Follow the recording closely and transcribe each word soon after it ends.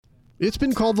It's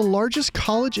been called the largest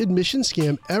college admission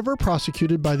scam ever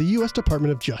prosecuted by the U.S.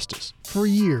 Department of Justice. For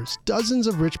years, dozens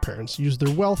of rich parents used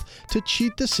their wealth to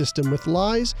cheat the system with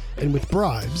lies and with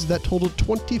bribes that totaled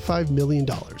 $25 million,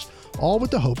 all with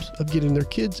the hopes of getting their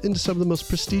kids into some of the most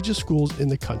prestigious schools in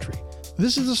the country.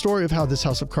 This is the story of how this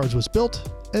house of cards was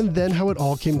built, and then how it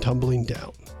all came tumbling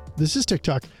down. This is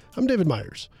TikTok. I'm David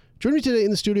Myers. Joining me today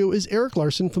in the studio is Eric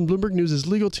Larson from Bloomberg News'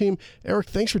 legal team. Eric,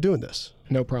 thanks for doing this.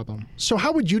 No problem. So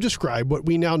how would you describe what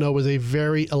we now know was a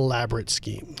very elaborate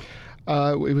scheme?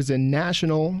 It was a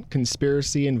national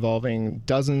conspiracy involving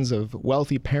dozens of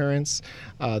wealthy parents,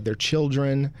 their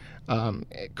children,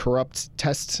 corrupt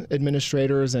test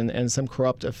administrators, and some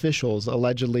corrupt officials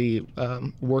allegedly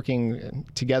working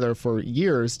together for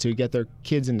years to get their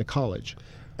kids into college.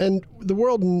 And the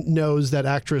world knows that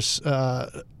actress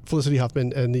Felicity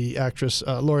Huffman and the actress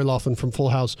Lori Loughlin from Full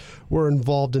House were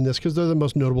involved in this because they're the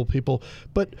most notable people.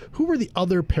 But who were the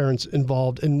other parents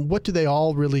involved, and what do they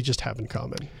all really just have in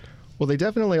common? Well, they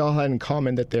definitely all had in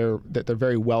common that they're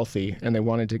very wealthy and they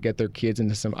wanted to get their kids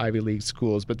into some Ivy League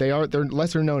schools. But they're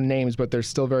lesser known names, but they're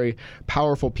still very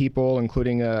powerful people,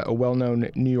 including a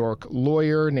well-known New York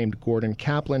lawyer named Gordon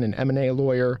Kaplan, an M&A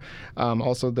lawyer,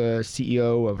 also the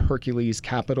CEO of Hercules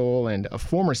Capital and a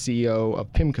former CEO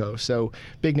of PIMCO. So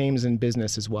big names in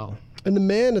business as well. And the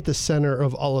man at the center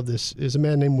of all of this is a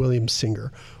man named William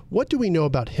Singer. What do we know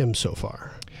about him so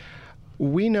far?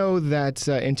 We know that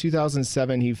in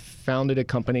 2007, he founded a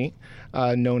company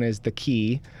known as The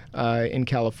Key in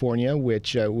California,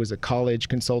 which was a college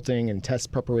consulting and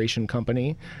test preparation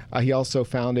company. He also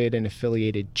founded an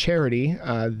affiliated charity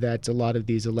that a lot of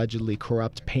these allegedly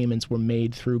corrupt payments were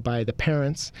made through by the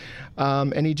parents.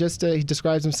 And he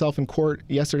describes himself in court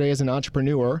yesterday as an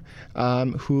entrepreneur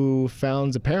who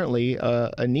found apparently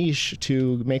a niche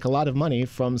to make a lot of money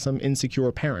from some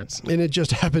insecure parents. And it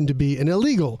just happened to be an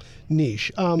illegal niche.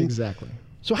 Exactly.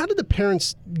 So how did the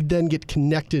parents then get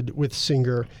connected with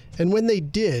Singer? And when they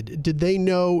did they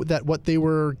know that what they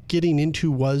were getting into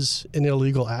was an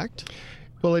illegal act?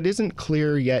 Well, it isn't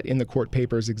clear yet in the court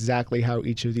papers exactly how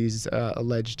each of these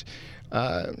alleged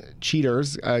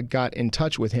cheaters got in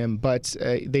touch with him, but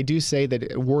they do say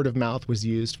that word of mouth was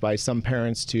used by some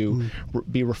parents to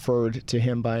be referred to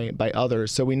him by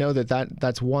others. So we know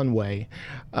that's one way.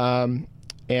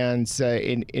 And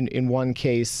in one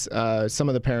case, some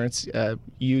of the parents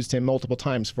used him multiple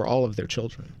times for all of their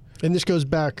children. And this goes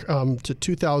back to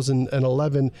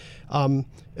 2011.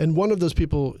 And one of those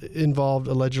people involved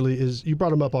allegedly is, you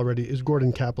brought him up already, is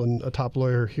Gordon Kaplan, a top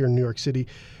lawyer here in New York City.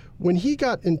 When he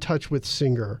got in touch with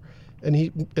Singer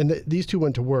and these two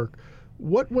went to work,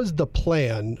 what was the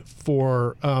plan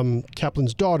for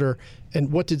Kaplan's daughter,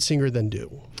 and what did Singer then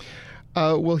do?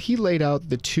 Well, he laid out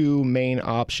the two main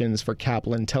options for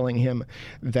Kaplan, telling him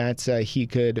that he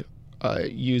could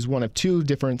use one of two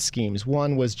different schemes.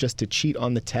 One was just to cheat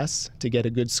on the tests to get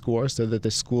a good score so that the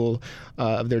school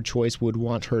of their choice would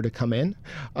want her to come in.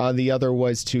 The other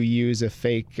was to use a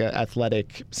fake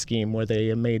athletic scheme where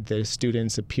they made the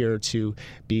students appear to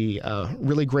be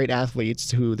really great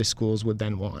athletes who the schools would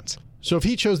then want. So if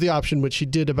he chose the option, which he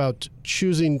did, about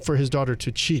choosing for his daughter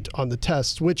to cheat on the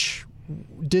tests, which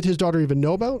did his daughter even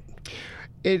know about?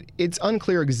 It's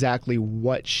unclear exactly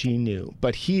what she knew,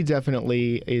 but he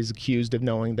definitely is accused of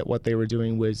knowing that what they were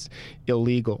doing was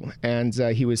illegal. And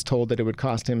he was told that it would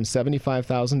cost him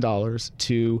 $75,000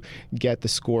 to get the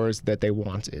scores that they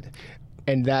wanted.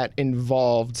 And that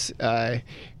involved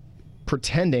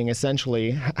pretending,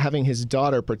 essentially, having his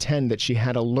daughter pretend that she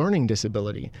had a learning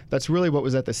disability. That's really what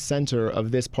was at the center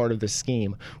of this part of the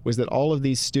scheme, was that all of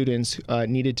these students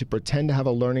needed to pretend to have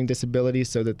a learning disability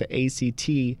so that the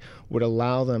ACT would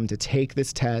allow them to take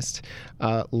this test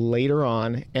later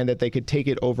on, and that they could take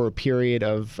it over a period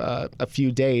of a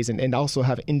few days and also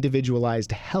have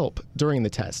individualized help during the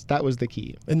test. That was the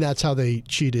key. And that's how they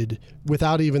cheated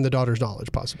without even the daughter's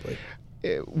knowledge, possibly.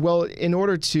 Well, in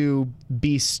order to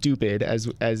be stupid,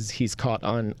 as he's caught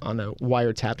on a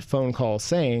wiretapped phone call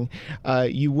saying,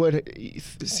 you would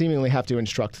seemingly have to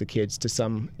instruct the kids to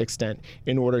some extent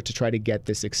in order to try to get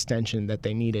this extension that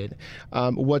they needed.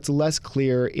 What's less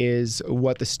clear is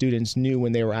what the students knew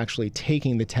when they were actually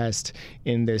taking the test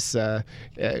in this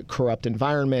corrupt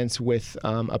environment with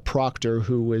a proctor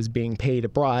who was being paid a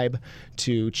bribe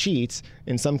to cheat.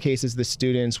 In some cases, the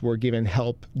students were given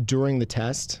help during the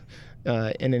test.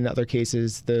 And in other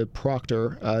cases, the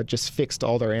proctor just fixed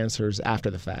all their answers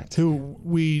after the fact. Who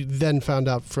we then found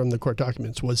out from the court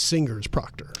documents was Singer's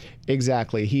proctor.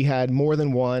 Exactly. He had more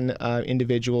than one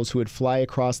individuals who would fly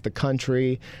across the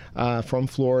country from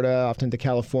Florida, often to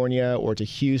California or to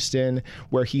Houston,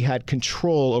 where he had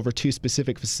control over two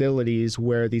specific facilities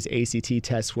where these ACT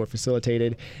tests were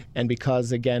facilitated. And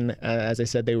because, again, as I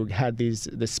said, they had this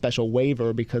special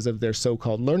waiver because of their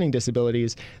so-called learning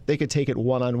disabilities, they could take it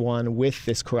one-on-one with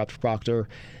this corrupt proctor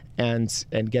and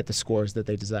get the scores that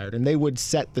they desired. And they would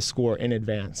set the score in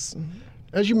advance.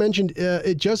 As you mentioned,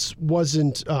 it just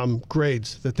wasn't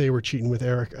grades that they were cheating with,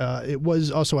 Eric. It was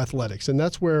also athletics, and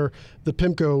that's where the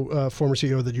PIMCO former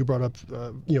CEO that you brought up,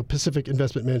 Pacific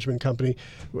Investment Management Company,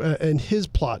 and his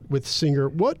plot with Singer.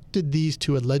 What did these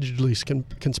two allegedly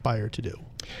conspire to do?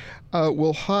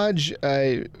 Well, Hodge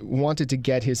wanted to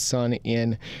get his son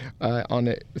in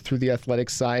through the athletic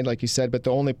side, like you said, but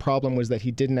the only problem was that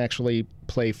he didn't actually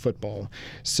play football.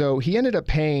 So he ended up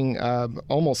paying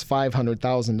almost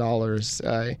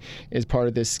 $500,000 as part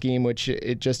of this scheme, which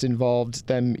it just involved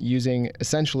them using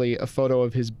essentially a photo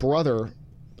of his brother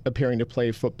appearing to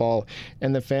play football,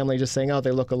 and the family just saying, oh,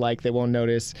 they look alike, they won't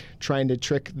notice, trying to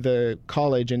trick the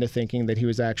college into thinking that he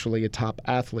was actually a top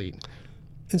athlete.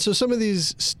 And so some of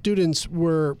these students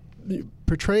were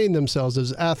portraying themselves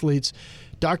as athletes,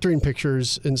 doctoring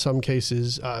pictures in some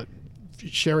cases,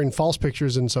 sharing false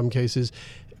pictures in some cases.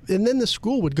 And then the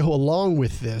school would go along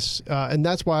with this. And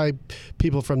that's why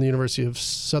people from the University of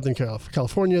Southern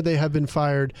California, they have been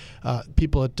fired.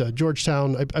 People at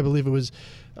Georgetown, I believe it was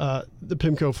the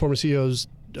PIMCO former CEO's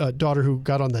daughter who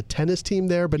got on the tennis team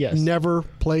there, but yes, never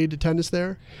played tennis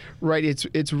there? Right.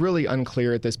 It's really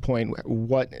unclear at this point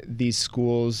what these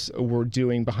schools were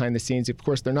doing behind the scenes. Of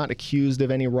course, they're not accused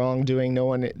of any wrongdoing.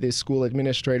 The school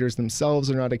administrators themselves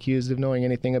are not accused of knowing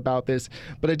anything about this.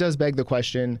 But it does beg the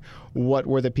question, what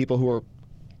were the people who were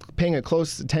paying a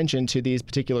close attention to these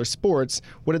particular sports?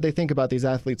 What did they think about these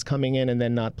athletes coming in and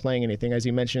then not playing anything? As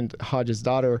you mentioned, Hodge's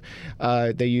daughter,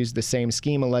 they used the same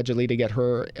scheme allegedly to get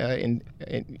her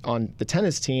on the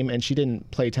tennis team, and she didn't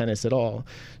play tennis at all.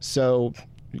 So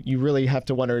you really have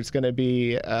to wonder. It's going to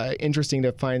be interesting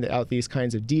to find out these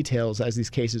kinds of details as these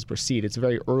cases proceed. It's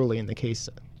very early in the case.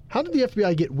 How did the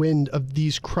FBI get wind of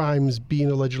these crimes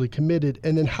being allegedly committed,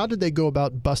 and then how did they go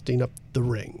about busting up the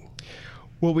ring?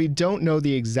 Well, we don't know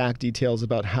the exact details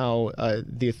about how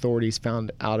the authorities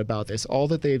found out about this. All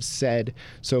that they've said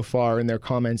so far in their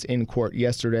comments in court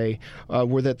yesterday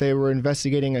were that they were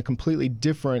investigating a completely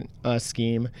different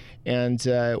scheme, and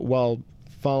while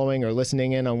following or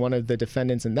listening in on one of the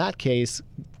defendants in that case,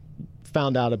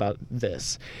 found out about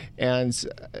this. And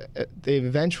they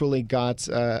eventually got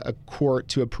a court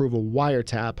to approve a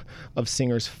wiretap of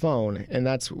Singer's phone. And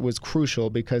that was crucial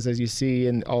because, as you see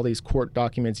in all these court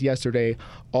documents yesterday,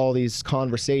 all these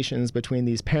conversations between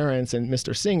these parents and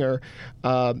Mr. Singer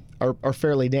are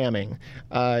fairly damning.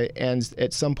 And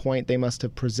at some point, they must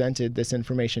have presented this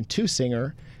information to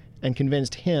Singer and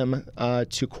convinced him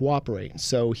to cooperate.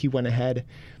 So he went ahead,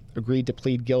 agreed to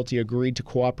plead guilty, agreed to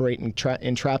cooperate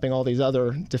in trapping all these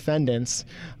other defendants.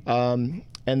 And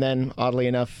then, oddly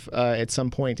enough, at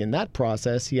some point in that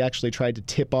process, he actually tried to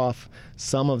tip off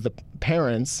some of the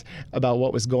parents about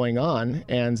what was going on,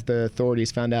 and the authorities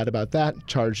found out about that,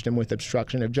 charged him with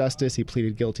obstruction of justice. He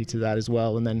pleaded guilty to that as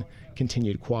well, and then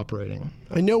continued cooperating.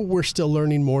 I know we're still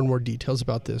learning more and more details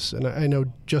about this, and I know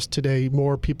just today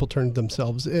more people turned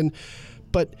themselves in.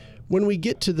 But when we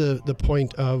get to the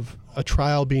point of a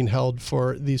trial being held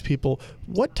for these people,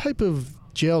 what type of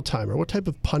jail time or what type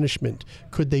of punishment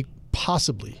could they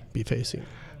possibly be facing?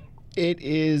 It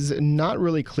is not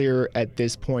really clear at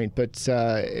this point, but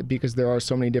because there are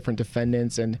so many different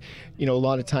defendants, and a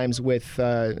lot of times with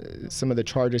some of the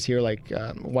charges here, like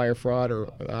wire fraud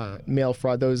or mail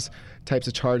fraud, those types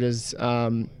of charges,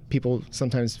 people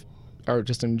sometimes are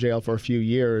just in jail for a few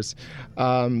years,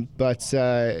 but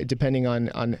depending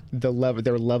on their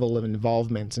level of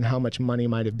involvement and how much money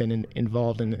might have been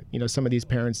involved, and some of these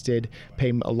parents did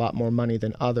pay a lot more money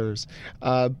than others.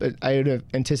 But I would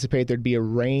anticipate there'd be a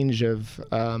range of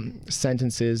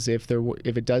sentences if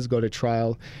it does go to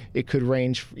trial. It could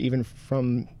range even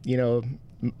from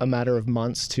a matter of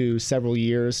months to several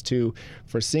years.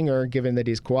 For Singer, given that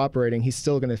he's cooperating, he's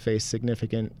still going to face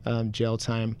significant jail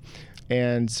time.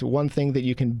 And one thing that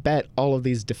you can bet all of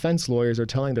these defense lawyers are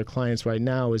telling their clients right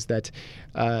now is that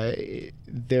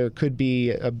there could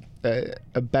be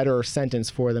a better sentence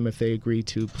for them if they agree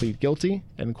to plead guilty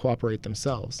and cooperate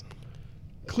themselves.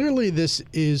 Clearly, this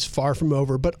is far from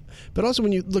over, but also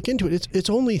when you look into it, it's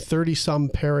only 30-some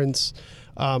parents,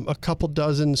 a couple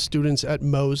dozen students at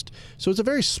most. So it's a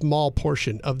very small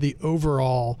portion of the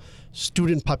overall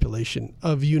student population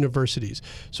of universities.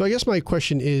 So I guess my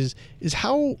question is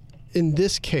how in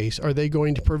this case, are they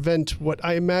going to prevent what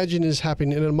I imagine is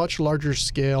happening in a much larger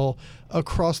scale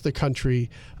across the country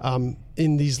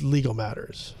in these legal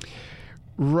matters?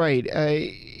 Right.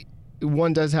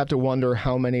 One does have to wonder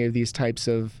how many of these types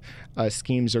of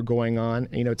schemes are going on.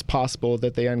 It's possible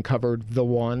that they uncovered the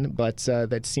one, but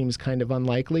that seems kind of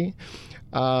unlikely.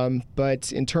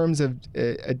 But in terms of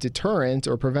a deterrent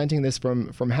or preventing this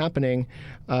from happening,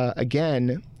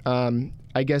 again,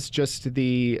 I guess just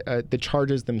the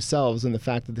charges themselves and the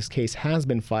fact that this case has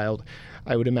been filed,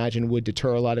 I would imagine would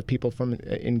deter a lot of people from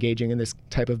engaging in this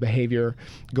type of behavior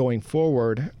going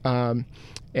forward.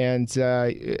 And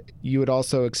you would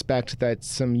also expect that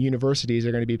some universities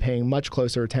are going to be paying much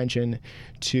closer attention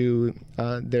to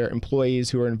their employees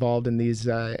who are involved in these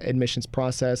admissions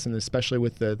process, and especially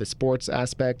with the sports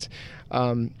aspect.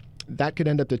 That could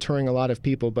end up deterring a lot of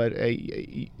people, but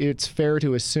it's fair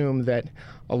to assume that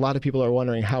a lot of people are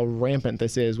wondering how rampant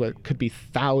this is, what could be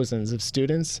thousands of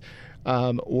students,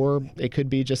 or it could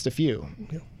be just a few.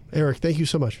 Yeah. Eric, thank you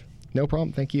so much. No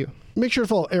problem. Thank you. Make sure to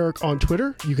follow Eric on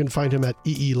Twitter. You can find him at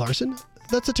Larson.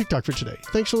 That's a TikTok for today.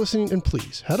 Thanks for listening, and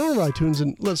please head on over to iTunes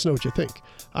and let us know what you think.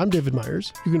 I'm David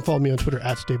Myers. You can follow me on Twitter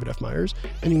at David F. Myers,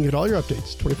 and you can get all your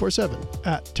updates 24/7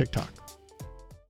 at TikTok.